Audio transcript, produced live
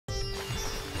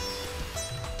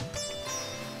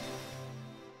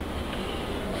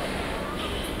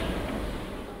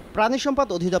প্রাণী সম্পদ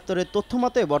অধিদপ্তরের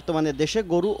তথ্যমতে বর্তমানে দেশে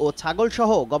গরু ও ছাগল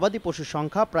সহ গবাদি পশুর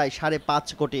সংখ্যা প্রায় 5.5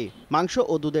 কোটি। মাংস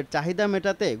ও দুধের চাহিদা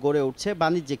মেটাতে গড়ে উঠছে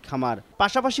বাণিজ্যিক খামার,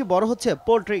 পাশাপাশি বড় হচ্ছে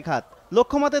পোল্ট্রি খাত।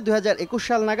 লক্ষ্যমতে 2021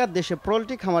 সাল নাগাদ দেশে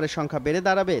পোল্ট্রি খামারের সংখ্যা বেড়ে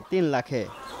দাঁড়াবে 3 লাখে।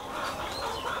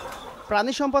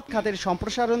 প্রাণী সম্পদ খাতের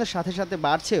সম্প্রসারণের সাথে সাথে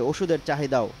বাড়ছে ওষুধের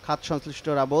চাহিদাও। খাত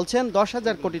সংশ্লিষ্টরা বলছেন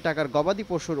 10,000 কোটি টাকার গবাদি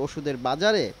পশুর ওষুধের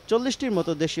বাজারে 40টির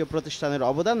মতো দেশীয় প্রতিষ্ঠানের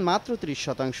অবদান মাত্র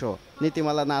 30%।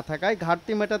 নীতিমালা না থাকায়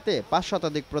ঘাটতি মেটাতে 5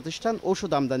 শতাধিক প্রতিষ্ঠান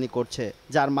ওষুধ আমদানি করছে,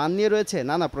 যার মান নিয়ে রয়েছে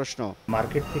নানা প্রশ্ন।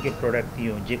 মার্কেট থেকে প্রোডাক্ট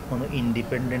নিয়েও যে কোনো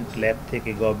ইন্ডিপেন্ডেন্ট ল্যাব থেকে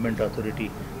গভর্নমেন্ট অথরিটি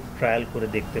ট্রায়াল করে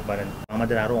দেখতে পারেন।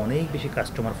 আমাদের আরও অনেক বেশি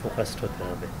কাস্টমার ফোকাসড হতে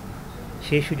হবে।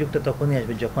 সেই সুযোগটা তখনই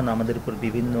আসবে যখন আমাদের উপর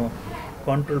বিভিন্ন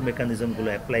কন্ট্রোল মেকানিজমগুলো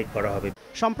অ্যাপ্লাই করা হবে।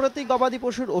 সম্প্রতি গবাদি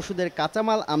পশুর ওষুধের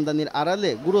কাঁচামাল আমদানির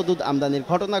আড়ালে গুঁড়ো দুধ আমদানির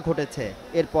ঘটনা ঘটেছে।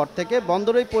 এরপর থেকে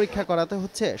বন্দরেই পরীক্ষা করাতে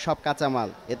হচ্ছে সব কাঁচামাল।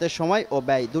 এতে সময় ও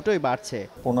ব্যয় দুটোই বাড়ছে।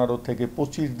 15 থেকে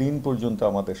 25 দিন পর্যন্ত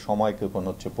আমাদের সময় ক্ষেপণ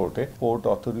হচ্ছে পোর্ট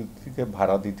অথরিটিকে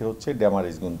ভাড়া দিতে হচ্ছে,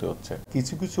 ড্যামারেজ গুনতে হচ্ছে।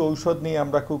 কিছু কিছু ঔষধ নিয়ে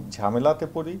আমরা খুব ঝামেলাতে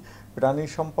পড়ি। প্রাণী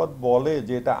সম্পদ বলে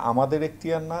যে এটা আমাদের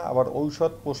এখতিয়ার না, আবার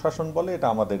ঔষধ প্রশাসন বলে এটা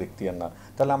আমাদের এখতিয়ার না।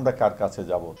 তাহলে আমরা কার কাছে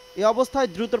যাব? এই অবস্থায়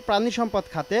দ্রুত প্রাণী সম্পদ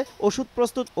খাতে ওষুধ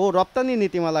প্রস্তুত ও রপ্তানি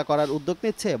নীতিমালা করার উদ্যোগ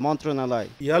নিচ্ছে মন্ত্রণালয়।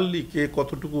 ইয়ারলি কে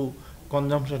কতটুকু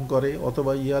কনজাম্পশন করে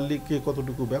অথবা ইয়ারলি কে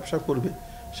কতটুকু ব্যবসা করবে,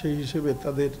 সেই হিসেবে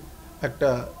তাদের একটা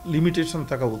লিমিটেশন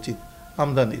থাকা উচিত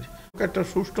আমদানির। একটা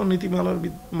সুষ্ঠু নীতিমালার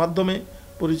মাধ্যমে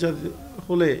পরিচালিত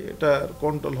হলে এটা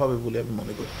কন্ট্রোল হবে বলে আমি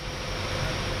মনে করি।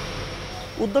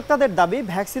 উদ্যোক্তাদের দাবি,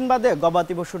 ভ্যাকসিন বাদে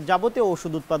গবাদি পশুর যাবতীয়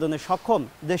ওষুধ উৎপাদনে সক্ষম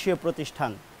দেশীয়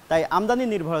প্রতিষ্ঠান। তাই আমদানি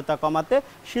নির্ভরতা কমাতে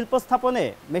শিল্প স্থাপনে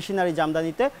মেশিনারি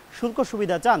আমদানিতে শুল্ক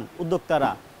সুবিধা চান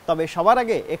উদ্যোক্তারা। তবে সবার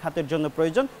আগে এ খাতের জন্য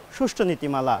প্রয়োজন সুষ্ঠু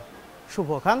নীতিমালা। শুভ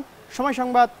খান, সময়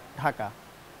সংবাদ, ঢাকা।